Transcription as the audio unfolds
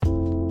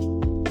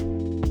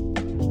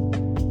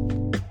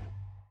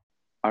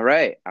All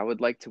right. I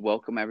would like to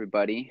welcome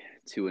everybody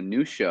to a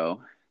new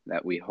show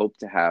that we hope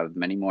to have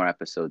many more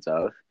episodes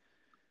of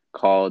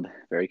called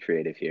Very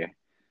Creative here.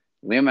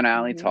 Liam and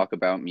Allie hmm talk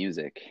about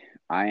music.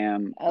 I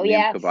am Oh, Liam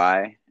yes.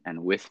 Kabai,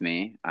 and with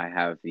me I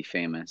have the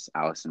famous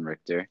Allison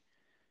Richter,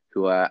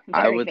 who I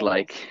Very would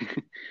like famous.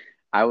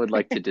 I would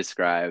like to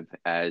describe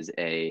as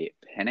a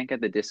Panic at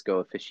the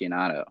Disco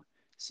aficionado,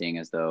 seeing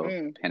as though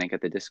Mm, Panic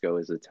at the Disco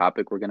is the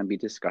topic we're going to be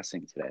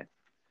discussing today.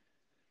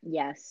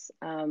 yes.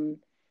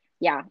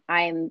 Yeah,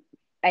 I'm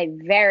a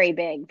very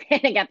big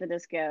Panic at the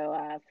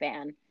Disco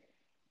fan.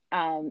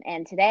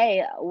 And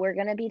today we're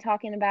going to be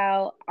talking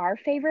about our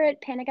favorite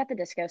Panic at the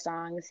Disco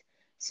songs.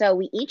 So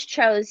we each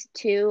chose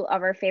two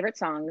of our favorite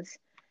songs.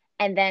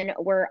 And then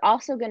we're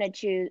also going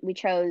to we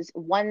chose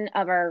one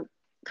of our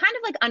kind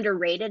of like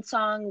underrated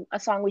song, a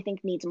song we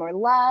think needs more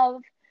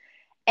love.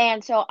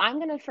 And so I'm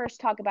going to first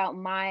talk about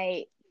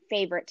my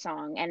favorite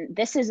song. And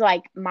this is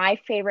like my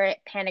favorite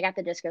Panic at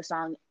the Disco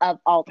song of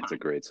all It's a time.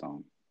 great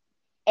song.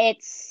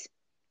 It's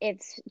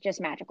it's just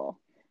magical.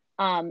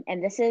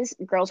 And this is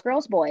Girls,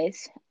 Girls,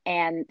 Boys.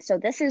 And so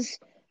this is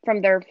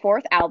from their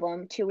fourth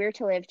album, Too Weird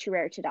to Live, Too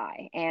Rare to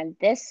Die. And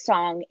this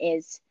song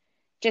is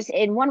just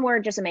in one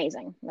word, just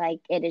amazing. Like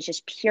it is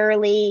just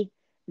purely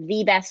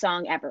the best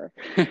song ever.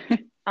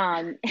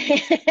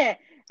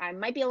 I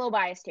might be a little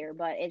biased here,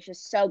 but it's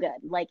just so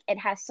good. Like it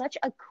has such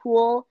a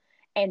cool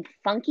and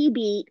funky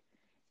beat.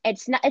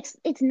 It's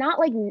not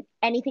like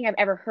anything I've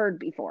ever heard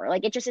before.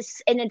 Like it just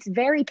is, and it's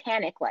very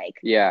Panic like.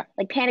 Yeah,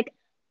 Like Panic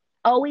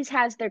always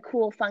has their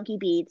cool funky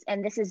beats,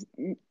 and this is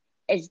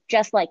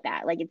just like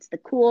that. Like it's the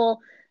cool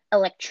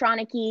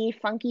electronic-y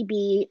funky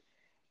beat,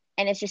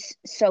 and it's just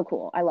so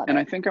cool. I love and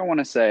I it. think I want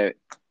to say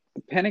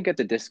Panic at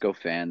the Disco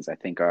fans, I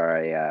think, are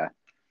a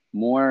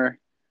more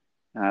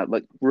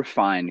like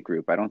refined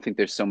group. I don't think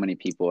there's so many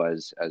people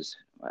as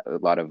a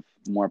lot of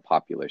more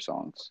popular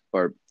songs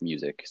or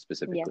music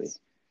specifically. Yes.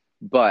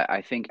 But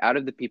I think out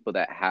of the people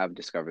that have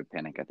discovered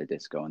Panic at the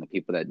Disco and the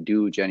people that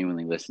do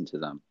genuinely listen to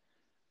them,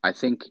 I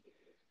think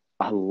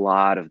a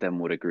lot of them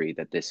would agree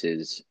that this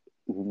is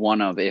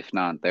one of, if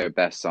not their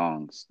best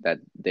songs that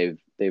they've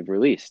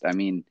released. I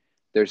mean,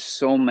 there's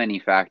so many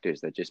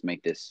factors that just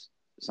make this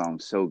song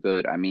so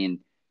good. I mean,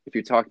 if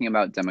you're talking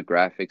about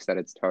demographics that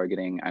it's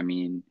targeting, I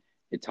mean,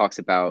 it talks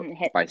about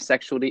Hit.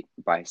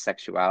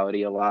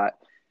 bisexuality a lot,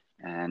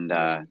 and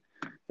Mm.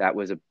 that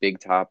was a big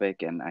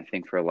topic. And I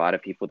think for a lot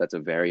of people, that's a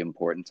very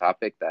important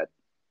topic that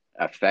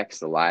affects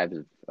the lives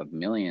of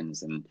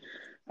millions. And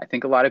I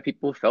think a lot of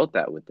people felt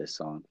that with this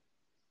song.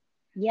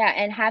 Yeah,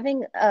 and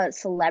having a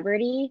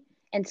celebrity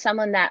and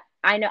someone that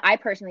I know I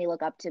personally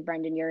look up to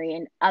Brendan Urie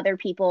and other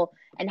people,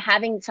 and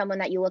having someone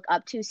that you look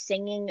up to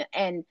singing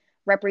and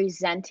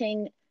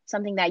representing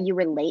something that you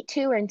relate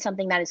to and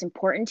something that is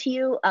important to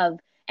you of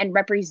and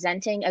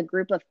representing a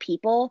group of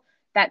people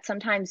that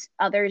sometimes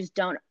others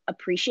don't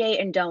appreciate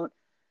and don't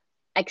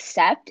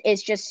accept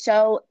is just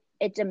so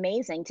it's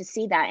amazing to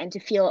see that and to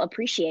feel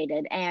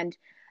appreciated. And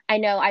I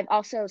know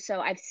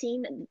I've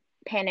seen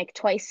Panic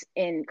twice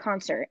in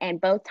concert, and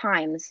both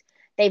times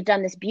they've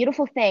done this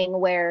beautiful thing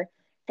where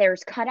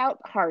there's cutout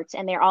hearts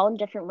and they're all in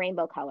different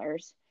rainbow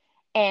colors,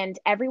 and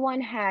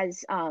everyone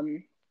has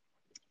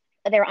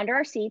they're under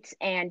our seats,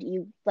 and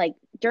you like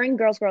during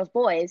Girls Girls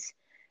Boys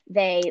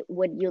they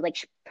would you like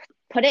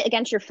put it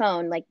against your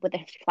phone like with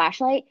a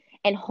flashlight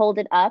and hold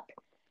it up,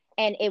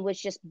 and it was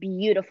just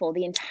beautiful.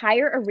 The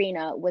entire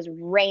arena was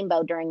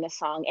rainbow during this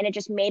song, and it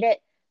just made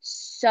it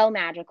so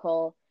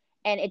magical.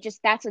 And it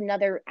just that's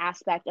another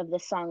aspect of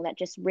this song that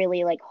just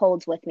really like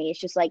holds with me. It's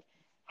just like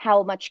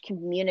how much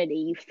community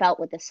you felt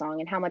with the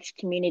song and how much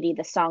community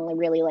the song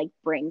really like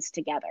brings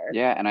together.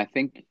 Yeah, and I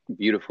think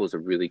beautiful is a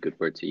really good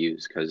word to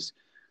use because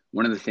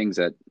one of the things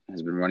that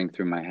has been running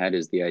through my head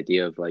is the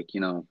idea of like,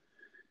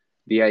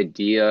 the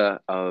idea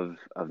of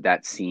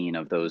that scene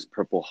of those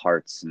purple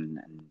hearts and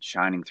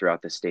shining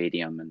throughout the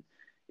stadium. And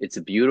it's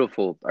a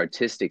beautiful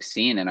artistic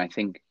scene. And I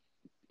think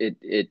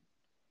it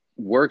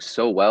works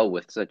so well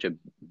with such a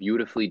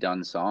beautifully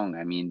done song.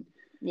 I mean,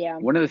 Yeah.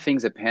 one of the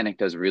things that Panic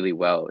does really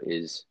well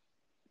is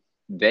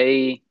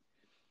they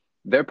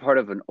they're part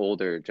of an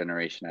older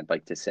generation, I'd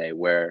like to say,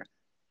 where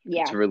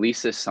Yeah. to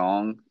release a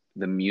song,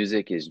 the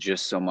music is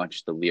just so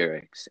much the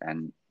lyrics,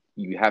 and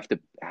you have to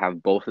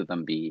have both of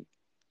them be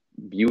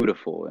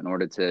beautiful in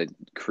order to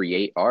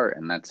create art.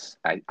 And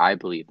I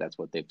believe that's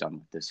what they've done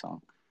with this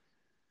song.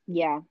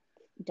 Yeah.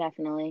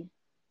 Definitely.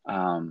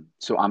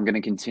 So I'm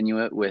gonna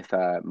continue it with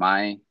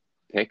my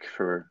pick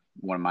for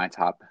one of my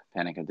top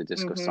Panic at the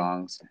Disco Mhm.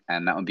 songs,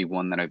 and that would be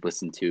one that I've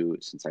listened to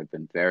since I've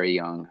been very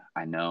young.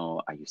 I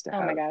know I used to Oh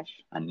my have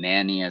gosh. a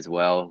nanny as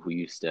well who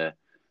used to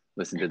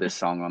listen to this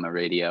song on the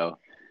radio,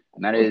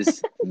 and that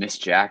is Miss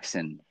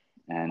Jackson.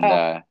 And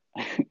Oh,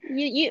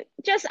 you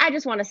just I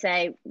just want to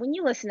say when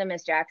you listen to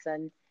Miss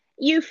Jackson,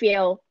 you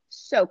feel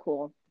so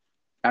cool.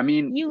 I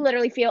mean, You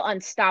literally feel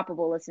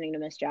unstoppable listening to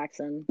Miss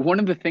Jackson. one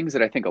of the things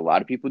that I think a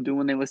lot of people do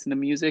when they listen to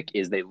music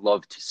is they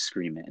love to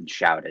scream it and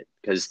shout it.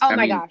 Because, Oh I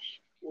my mean,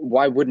 gosh.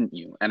 why wouldn't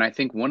you? And I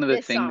think one of the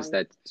This things song.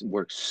 that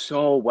works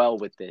so well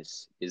with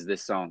this is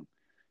this song.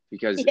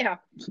 because Yeah,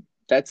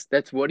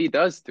 that's what he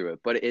does through it.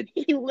 But it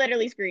he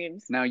literally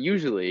screams. now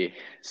usually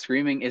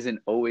screaming isn't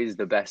always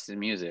the best in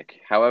music.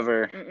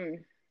 However,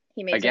 Mm-mm.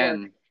 He makes it work.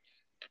 again,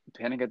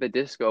 Panic at the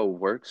Disco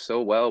works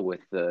so well with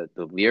the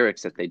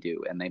lyrics that they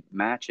do, and they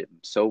match it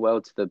so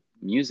well to the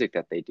music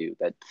that they do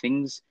that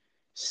things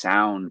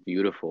sound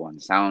beautiful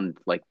and sound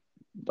like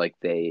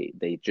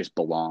they just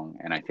belong.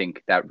 And I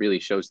think that really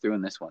shows through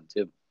in this one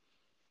too.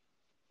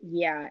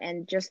 Yeah,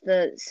 and just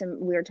the some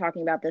we were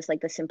talking about this,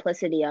 like the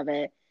simplicity of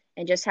it,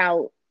 and just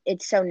how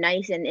it's so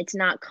nice and it's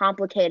not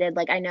complicated.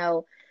 Like I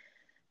know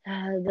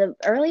the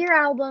earlier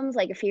albums,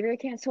 like A Fever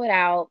Can't Sweat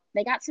Out,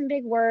 they got some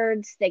big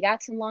words, they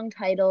got some long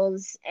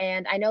titles,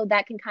 and I know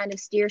that can kind of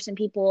steer some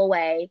people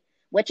away,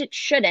 which it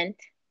shouldn't.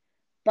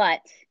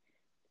 But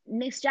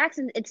Miss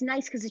Jackson, it's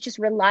nice because it's just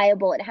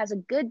reliable. It has a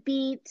good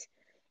beat.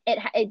 It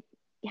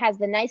has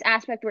the nice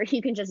aspect where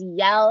you can just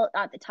yell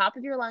at the top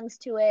of your lungs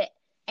to it,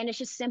 and it's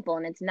just simple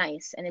and it's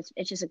nice and it's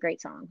just a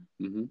great song.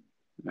 Hmm.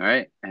 All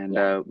right. And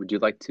Yeah. would you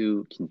like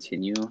to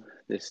continue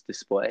this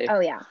display? Oh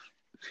yeah.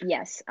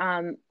 Yes.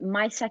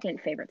 My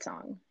second favorite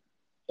song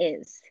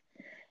is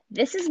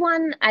this is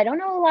one I don't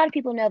know a lot of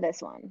people know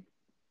this one,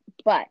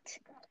 but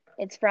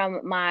it's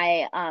from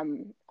my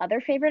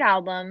other favorite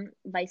album,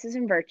 Vices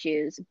and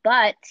Virtues.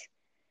 But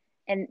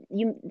and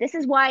you this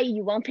is why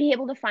you won't be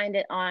able to find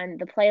it on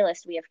the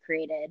playlist we have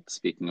created.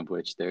 Speaking of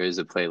which, there is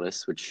a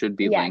playlist which should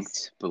be Yes.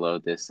 linked below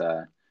this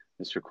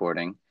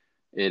recording.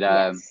 It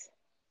Yes.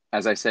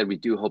 as I said, we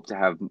do hope to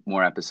have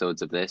more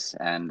episodes of this,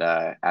 and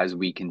as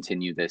we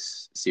continue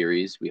this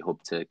series, we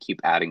hope to keep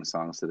adding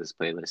songs to this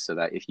playlist so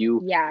that if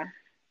you Yeah.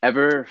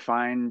 ever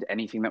find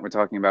anything that we're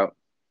talking about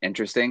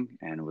interesting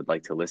and would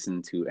like to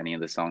listen to any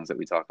of the songs that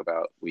we talk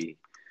about, we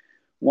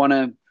want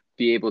to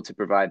be able to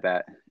provide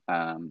that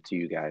to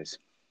you guys.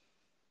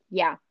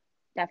 Yeah.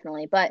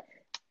 Definitely. But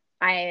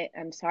I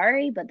am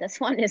sorry, but this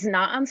one is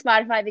not on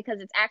Spotify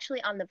because it's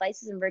actually on the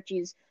Vices and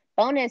Virtues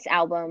bonus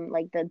album,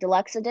 like the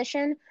deluxe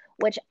edition,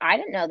 which I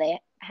didn't know they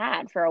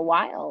had for a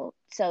while.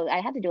 So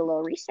I had to do a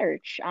little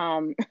research.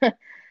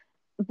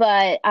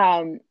 But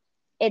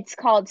it's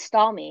called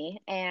Stall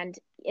Me, and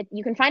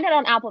you can find it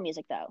on Apple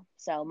Music though.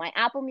 So my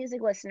Apple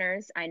Music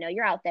listeners, I know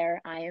you're out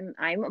there. I'm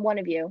one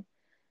of you.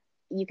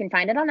 You can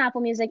find it on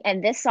Apple Music,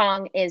 and this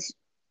song is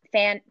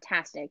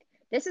fantastic.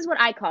 This is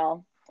what I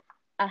call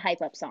a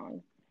hype up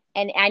song.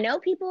 And I know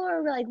people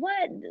are like,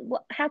 what?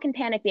 How can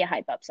Panic be a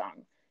hype up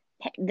song?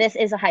 This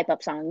is a hype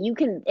up song. You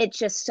can, it's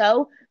just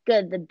so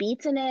good. The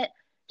beats in it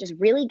just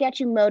really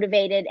get you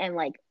motivated and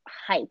like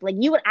hype. Like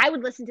I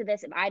would listen to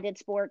this if I did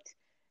sports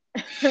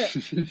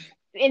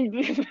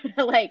in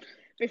like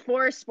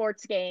before a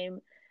sports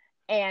game.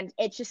 And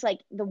it's just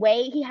like the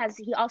way he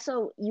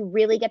also, you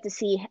really get to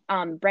see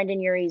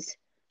Brendan Urie's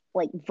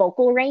like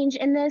vocal range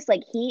in this.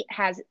 Like he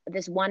has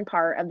this one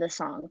part of the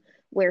song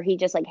where he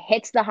just like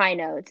hits the high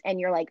notes and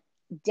you're like,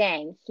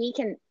 dang, he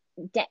can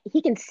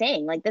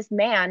sing. Like this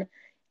man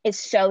is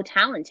so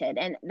talented.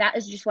 And that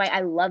is just why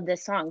I love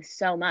this song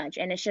so much.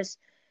 And it's just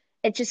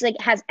like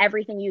has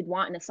everything you'd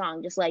want in a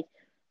song, just like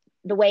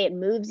the way it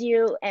moves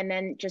you and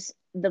then just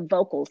the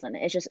vocals in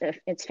it.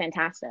 It's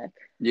fantastic.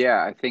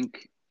 Yeah, I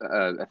think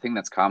a thing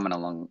that's common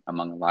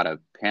among a lot of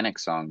Panic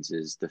songs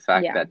is the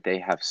fact Yeah. that they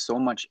have so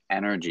much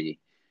energy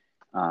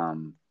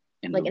in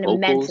the Like an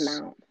immense vocals,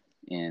 amount.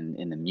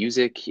 in the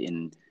music,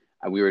 in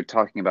we were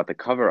talking about the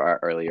cover art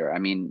earlier. I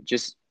mean,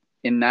 just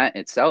in that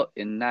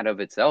of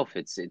itself,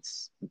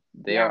 it's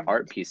they are Yeah.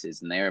 art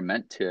pieces and they are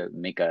meant to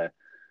make a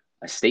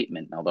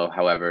statement. Although,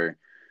 however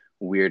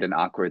weird and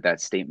awkward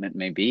that statement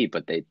may be,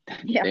 but they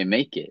Yeah. they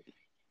make it.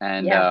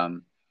 And Yeah.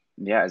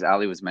 yeah, as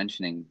Ali was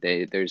mentioning,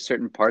 there's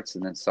certain parts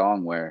in that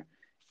song where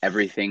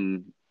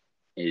everything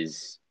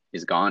is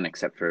gone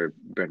except for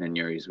Brendan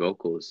Urie's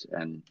vocals.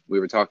 And we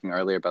were talking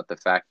earlier about the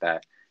fact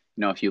that,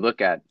 if you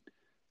look at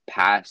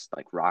past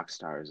like rock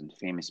stars and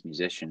famous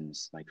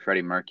musicians like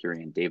Freddie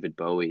Mercury and David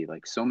Bowie,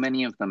 like so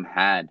many of them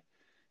had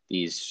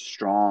these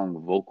strong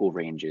vocal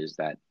ranges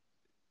that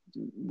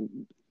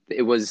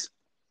it was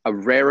a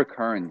rare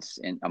occurrence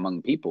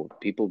among people.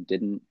 People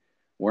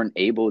weren't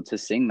able to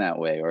sing that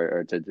way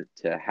or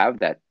to have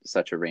that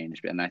such a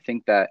range. And I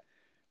think that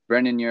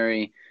Brendan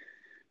Urie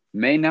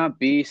may not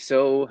be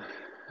so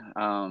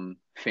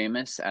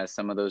famous as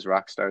some of those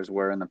rock stars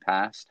were in the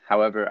past.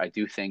 However, I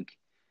do think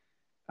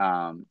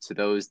to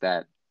those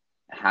that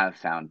have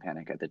found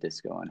Panic at the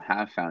Disco and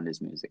have found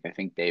his music, I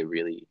think they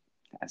really,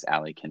 as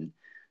Allie can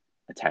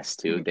attest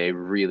to, they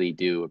really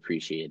do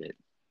appreciate it.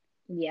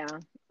 Yeah,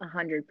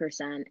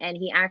 100%. And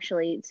he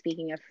actually,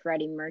 speaking of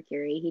Freddie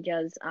Mercury, he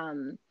does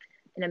an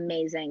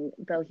amazing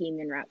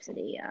Bohemian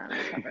Rhapsody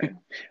cover.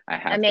 I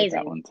have heard that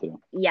Amazing. one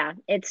too. Yeah,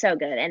 it's so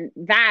good. And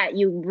that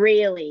you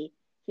really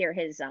hear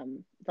his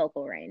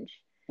vocal range.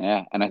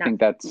 Yeah, and I Not think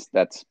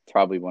that's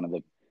probably one of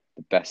the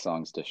best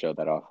songs to show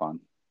that off on.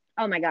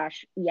 Oh my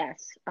gosh,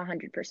 yes,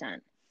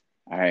 100%.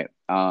 All right,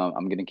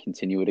 I'm gonna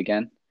continue it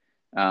again.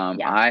 Yeah.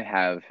 I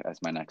have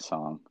as my next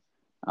song,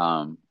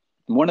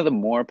 one of the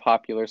more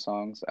popular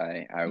songs.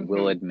 I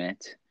will Hmm.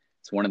 admit,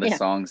 It's one of the Yeah.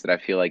 songs that I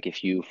feel like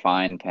if you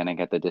find Panic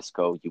at the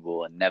Disco, you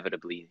will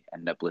inevitably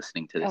end up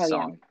listening to this Oh yeah.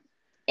 song.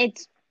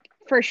 It's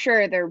for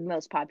sure their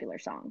most popular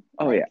song.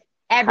 Oh yeah. Like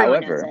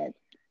everyone knows However, it.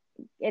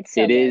 It's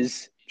so it good.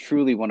 is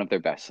truly one of their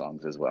best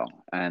songs as well,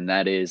 and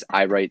that is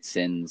 "I Write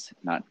Sins,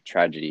 Not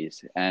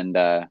Tragedies." And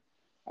I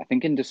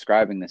think in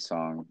describing this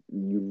song,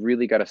 you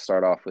really got to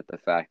start off with the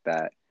fact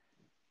that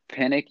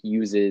Panic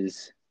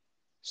uses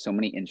so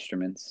many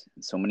instruments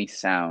and so many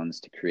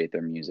sounds to create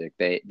their music.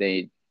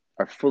 They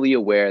are fully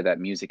aware that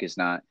music is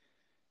not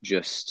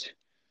just,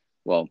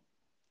 well,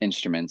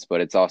 instruments, but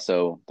it's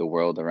also the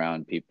world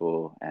around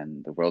people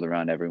and the world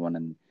around everyone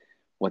and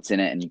what's in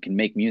it. And you can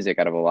make music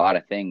out of a lot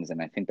of things.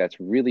 And I think that's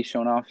really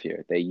shown off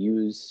here. They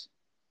use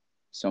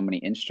so many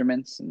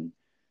instruments and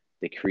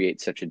they create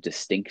such a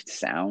distinct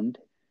sound.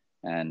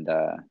 And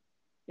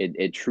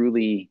it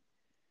truly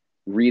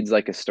reads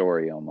like a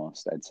story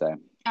almost, I'd say.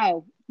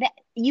 Oh, that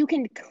you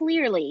can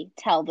clearly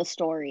tell the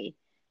story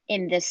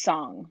in this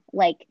song.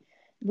 Like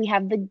we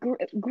have the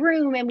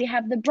groom and we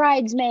have the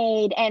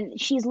bridesmaid and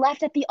she's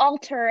left at the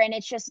altar and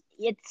it's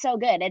so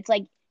good. It's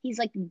like he's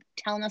like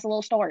telling us a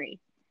little story.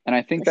 And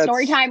I think The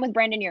story that's, time with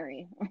Brendan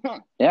Urie.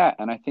 yeah,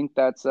 and I think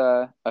that's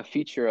a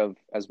feature of,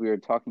 as we were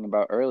talking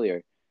about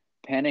earlier,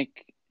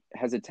 Panic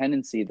has a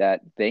tendency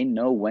that they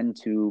know when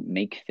to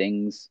make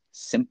things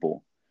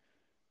simple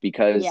Yeah.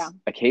 because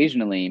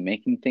occasionally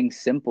making things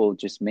simple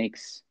just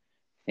makes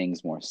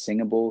things more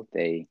singable.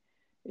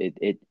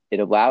 It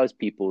allows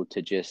people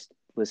to just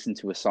listen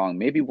to a song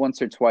maybe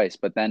once or twice,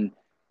 but then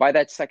by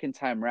that second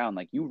time round,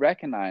 like you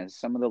recognize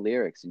some of the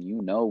lyrics and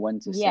you know when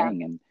to Yeah.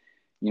 sing and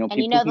And you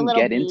people know the can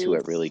little get into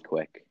it really beats.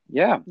 quick.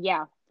 Yeah.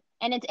 Yeah.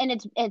 And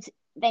it's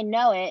they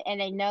know it and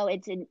they know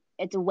it's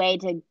a way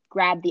to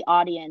grab the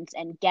audience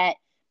and get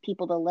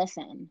people to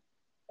listen.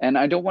 And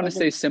I don't want to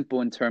Like say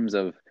simple in terms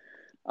of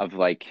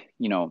like,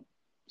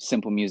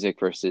 simple music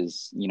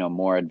versus,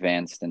 more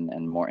advanced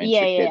and more yeah,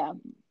 intricate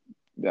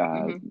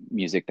yeah, yeah.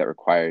 music that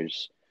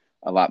requires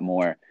a lot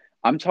more.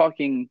 I'm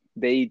talking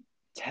they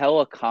tell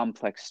a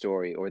complex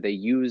story or they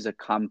use a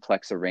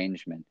complex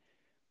arrangement,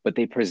 but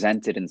they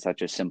present it in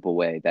such a simple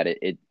way that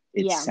it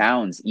Yeah.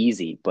 sounds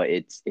easy, but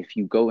it's if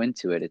you go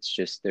into it, it's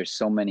just there's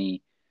so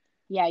many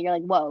Yeah, you're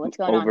like, "Whoa, what's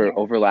going on here?"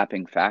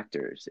 overlapping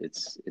factors.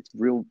 It's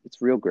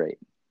real great.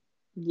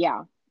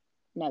 Yeah.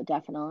 No,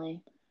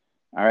 definitely.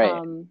 All right.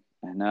 Um,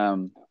 And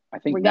I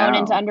think we're going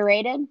into now,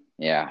 underrated.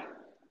 yeah.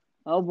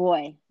 Oh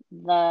boy.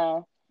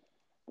 The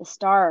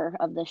star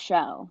of the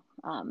show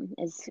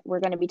is we're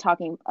going to be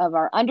talking of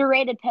our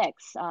underrated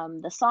picks,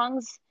 the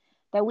songs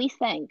that we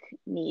think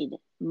need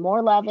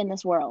more love in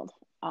this world.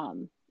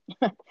 Um,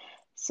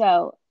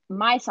 so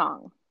my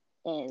song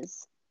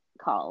is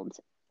called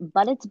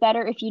 "But It's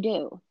Better If You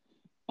Do,"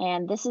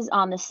 and this is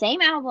on the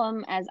same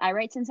album as "I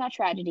Write Since Not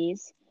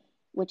Tragedies,"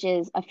 which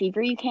is "A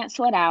Fever You Can't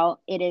Sweat Out."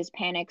 It is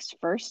Panic's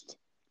first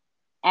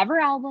ever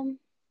album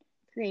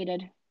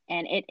created,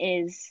 and it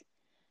is.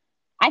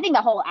 I think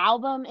the whole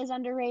album is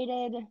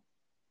underrated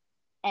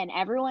and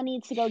everyone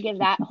needs to go give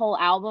that whole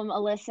album a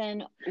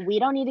listen. We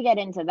don't need to get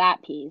into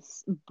that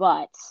piece,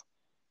 but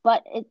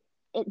but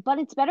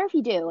it's better if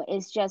you do.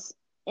 It's just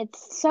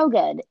it's so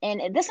good.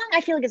 And this song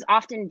I feel like is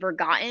often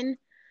forgotten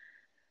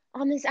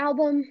on this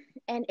album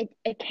and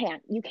it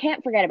can't. You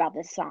can't forget about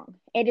this song.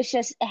 It is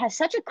just it has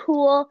such a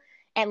cool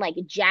and like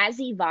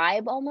jazzy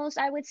vibe almost,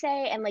 I would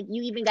say. And like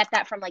you even get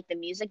that from like the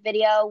music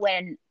video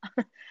when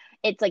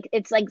it's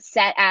like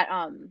set at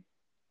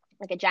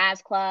like a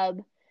jazz club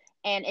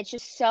and it's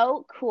just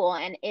so cool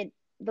and it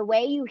the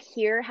way you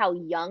hear how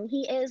young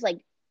he is like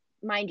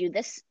mind you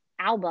this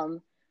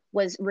album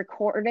was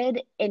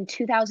recorded in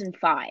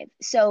 2005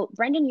 so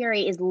Brendan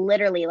Urie is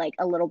literally like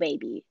a little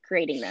baby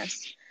creating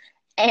this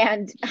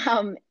and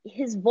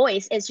his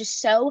voice is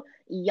just so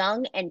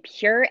young and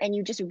pure and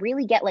you just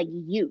really get like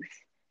youth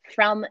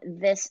from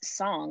this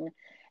song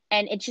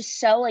and it's just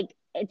so like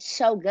it's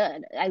so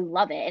good. I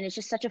love it and it's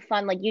just such a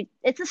fun like you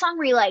it's a song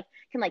where you like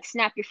can like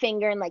snap your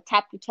finger and like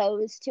tap your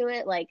toes to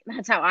it like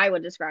that's how I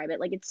would describe it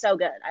like it's so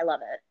good. I love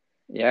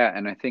it. Yeah,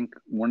 and I think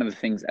one of the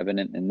things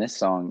evident in this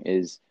song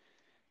is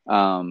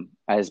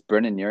as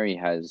Brendan Urie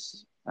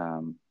has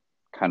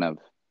kind of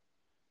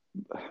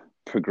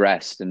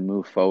progressed and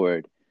moved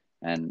forward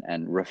and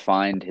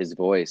refined his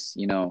voice,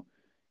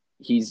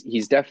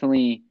 he's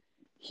definitely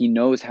he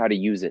knows how to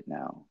use it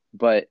now.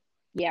 But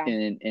Yeah.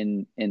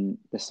 in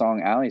the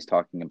song Allie's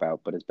talking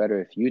about, but it's better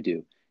if you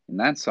do. In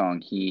that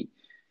song,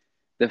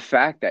 the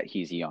fact that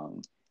he's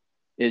young,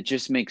 it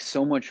just makes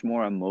so much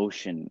more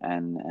emotion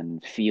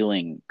and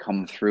feeling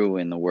come through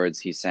in the words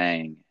he's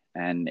saying,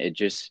 and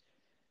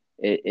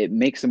it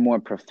makes a more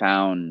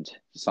profound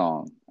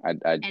song.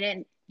 And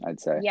it I'd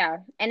say. yeah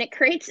and it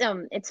creates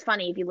it's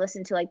funny if you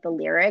listen to like the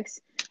lyrics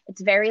it's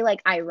very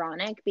like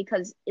ironic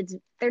because it's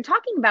they're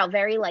talking about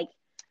very like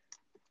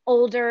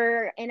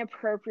older,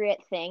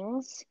 inappropriate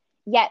things.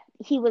 Yet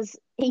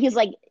he's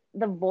like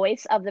the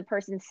voice of the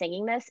person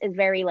singing this is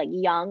very like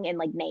young and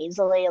like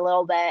nasally a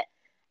little bit.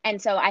 And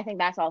so I think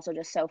that's also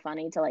just so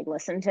funny to like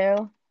listen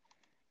to.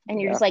 And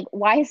you're Yeah. just like,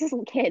 why is this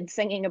kid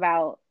singing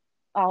about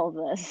all of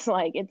this.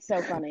 Like, it's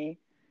so funny.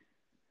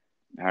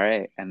 All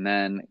right. And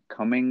then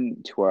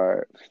coming to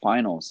our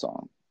final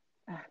song,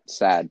 Ugh,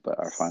 sad, but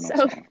our final so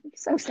song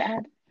so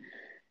sad.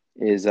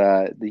 is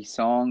the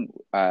song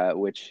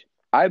which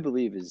I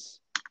believe is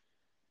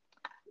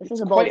This is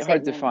it's a bold quite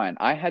hard to statement. find.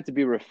 I had to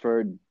be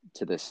referred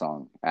to this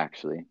song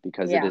actually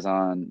because it Yeah. is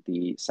on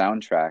the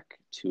soundtrack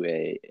to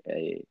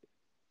a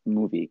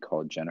movie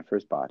called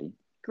Jennifer's Body.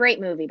 Great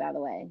movie, by the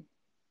way.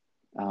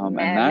 And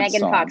that Megan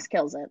song Fox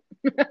kills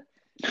it.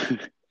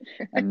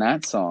 and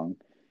that song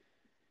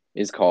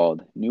is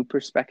called New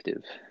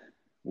Perspective,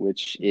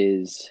 which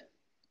is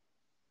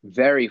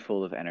very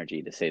full of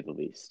energy to say the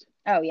least.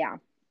 Oh yeah,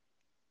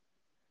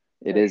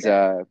 It for is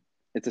sure.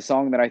 it's a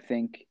song that I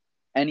think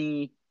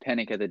any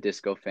Panic at the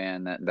Disco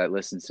fan that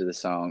listens to the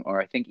song,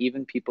 or I think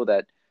even people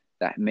that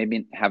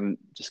maybe haven't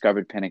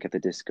discovered Panic at the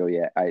Disco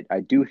yet, I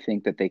do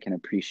think that they can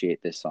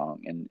appreciate this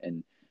song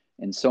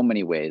in so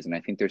many ways. And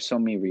I think there's so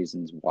many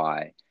reasons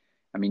why.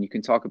 I mean, you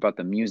can talk about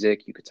the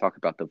music, you could talk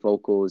about the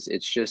vocals.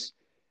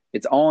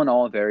 It's all in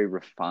all a very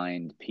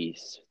refined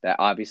piece that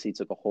obviously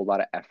took a whole lot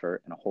of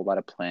effort and a whole lot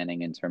of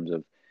planning in terms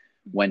of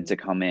when to Mhm.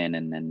 come in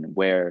and then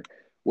where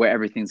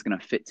everything's going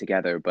to fit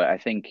together. But I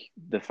think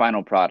the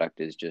final product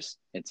is just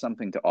it's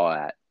something to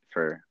awe at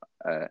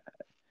uh,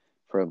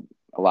 for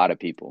a lot of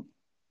people.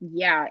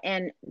 Yeah,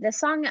 and this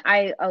song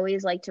I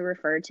always like to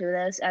refer to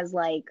this as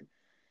like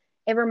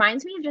it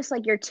reminds me of just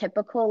like your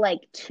typical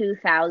like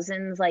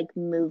 2000s like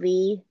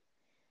movie.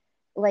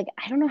 Like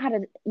I don't know how to,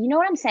 you know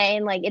what I'm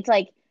saying? Like it's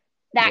like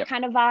that Yep.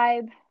 kind of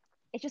vibe.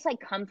 It's just like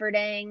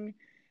comforting,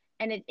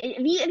 and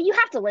you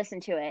have to listen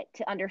to it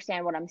to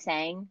understand what I'm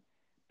saying,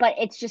 but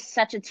it's just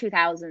such a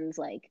 2000s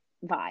like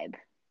vibe, like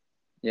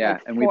Yeah,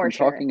 and for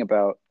sure.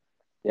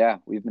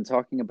 we've been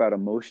talking about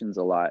emotions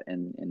a lot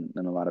in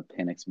a lot of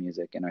Panic's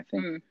music, and I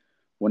think Mm,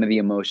 one of the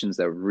emotions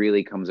that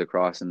really comes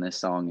across in this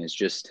song is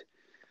just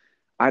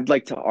I'd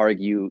like to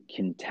argue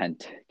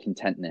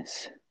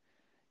contentness,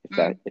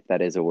 mm, if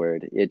that is a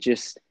word.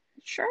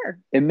 sure.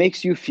 It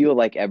makes you feel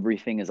like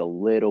everything is a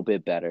little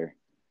bit better.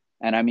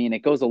 And I mean, it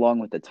goes along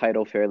with the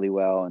title fairly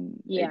well,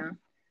 and Yeah.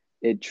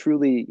 it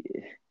truly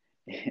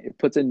it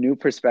puts a new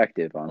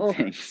perspective on Oh,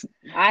 things.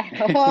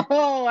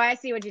 I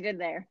see what you did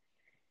there.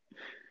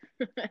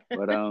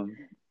 But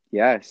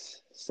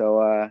yes.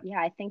 So Yeah,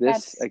 I think this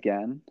that's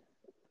again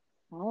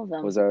all of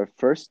them. was our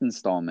first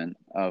installment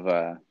of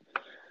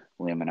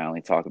William and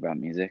Allie Talk About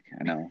Music.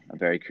 I know, a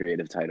very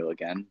creative title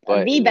again,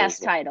 but The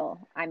best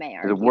title, I may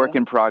it was a work argue.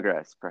 in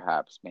progress,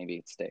 perhaps. Maybe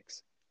it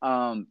sticks.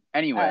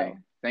 Anyway, Oh,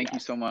 thank you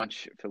so yes.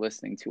 much for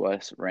listening to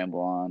us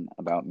ramble on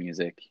about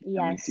music. And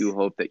we do Yes.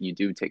 hope that you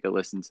do take a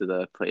listen to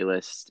the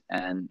playlist.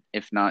 And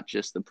if not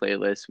just the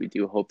playlist, we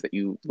do hope that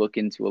you look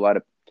into a lot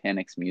of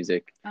Panic's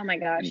music Oh my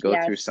and gosh, go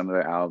through yes. some of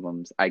their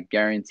albums. I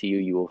guarantee you,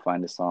 you will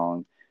find a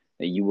song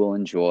that you will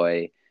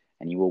enjoy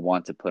and you will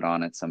want to put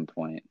on at some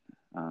point.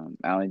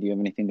 Allie, do you have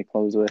anything to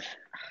close with?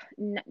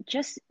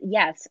 Just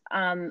yes.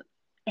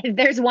 If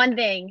there's one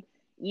thing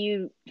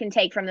you can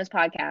take from this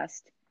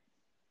podcast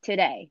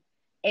today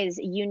is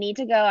you need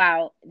to go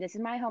out. This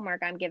is my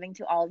homework I'm giving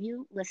to all of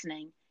you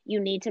listening.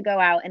 You need to go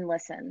out and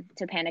listen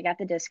to Panic at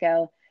the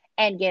Disco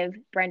and give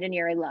Brendan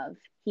Urie love.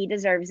 He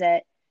deserves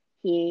it.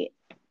 He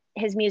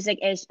his music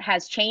is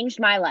has changed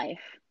my life.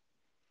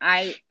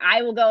 I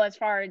will go as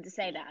far as to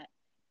say that.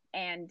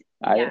 And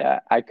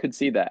yeah. I could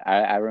see that.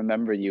 I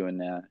remember you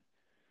in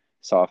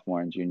sophomore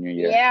and junior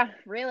year. Yeah,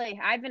 really.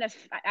 I've been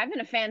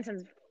a fan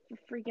since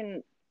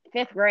freaking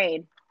fifth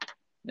grade.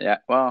 Yeah,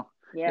 well,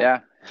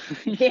 Yeah.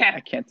 yeah, Yeah. I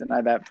can't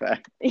deny that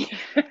fact.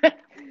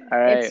 All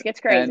right, It's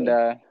and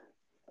crazy.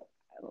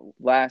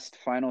 last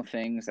final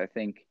things, I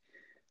think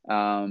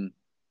um,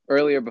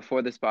 earlier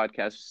before this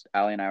podcast,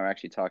 Ali and I were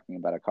actually talking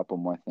about a couple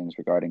more things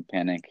regarding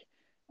Panic.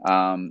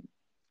 Um,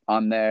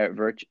 on their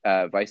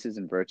Vices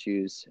and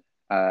Virtues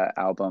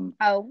album,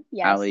 Oh,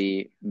 yes.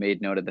 Ali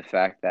made note of the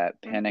fact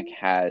that Panic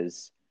Hmm.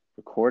 has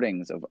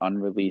recordings of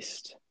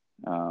unreleased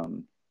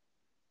um,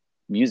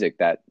 music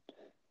that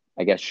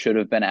I guess should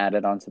have been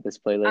added onto this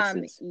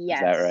playlist. Is that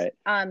Yes.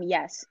 right?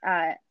 Yes.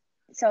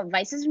 So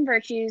Vices and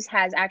Virtues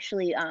has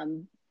actually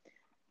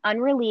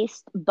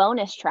unreleased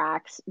bonus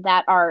tracks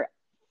that are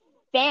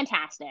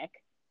fantastic.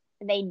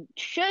 They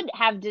should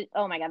have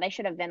oh my God, they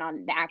should have been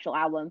on the actual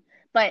album,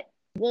 but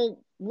we'll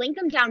link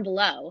them down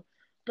below.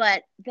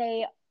 But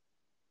they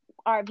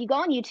are, if you go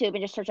on YouTube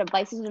and just search up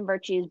Vices and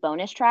Virtues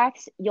bonus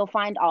tracks, you'll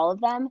find all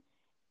of them.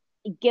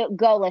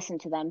 Go listen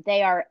to them.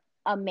 They are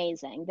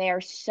amazing. They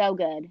are so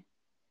good.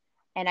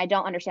 And I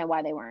don't understand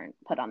why they weren't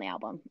put on the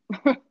album.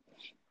 All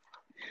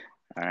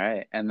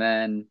right. And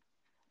then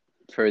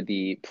for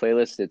the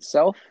playlist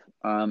itself,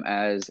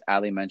 as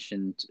Ali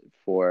mentioned,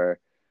 for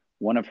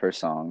one of her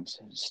songs,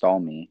 "Stall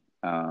Me,"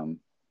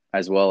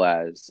 as well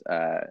as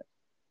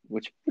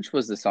which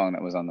was the song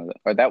that was on the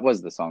or that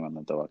was the song on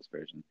the deluxe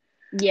version.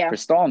 Yeah. For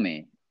 "Stall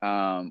Me,"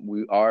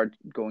 we are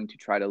going to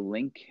try to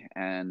link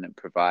and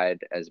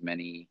provide as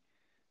many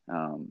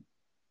um,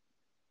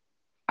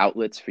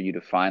 outlets for you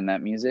to find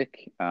that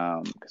music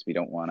because we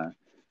don't want to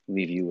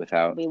leave you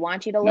without We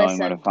want you to knowing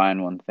where to listen.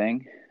 find one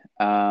thing.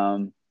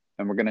 And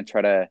we're going to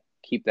try to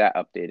keep that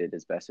updated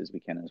as best as we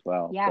can as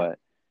well. Yeah. But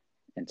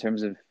in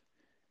terms of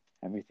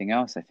everything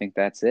else, I think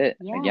that's it.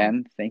 Yeah.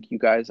 Again, thank you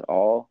guys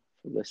all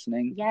for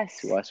listening to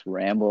Yes. us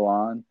ramble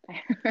on.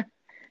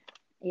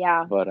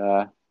 Yeah. But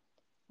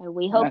And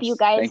we hope you yes,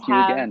 guys thank you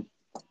have again.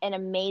 an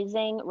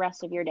amazing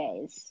rest of your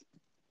days.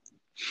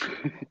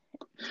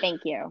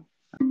 Thank you.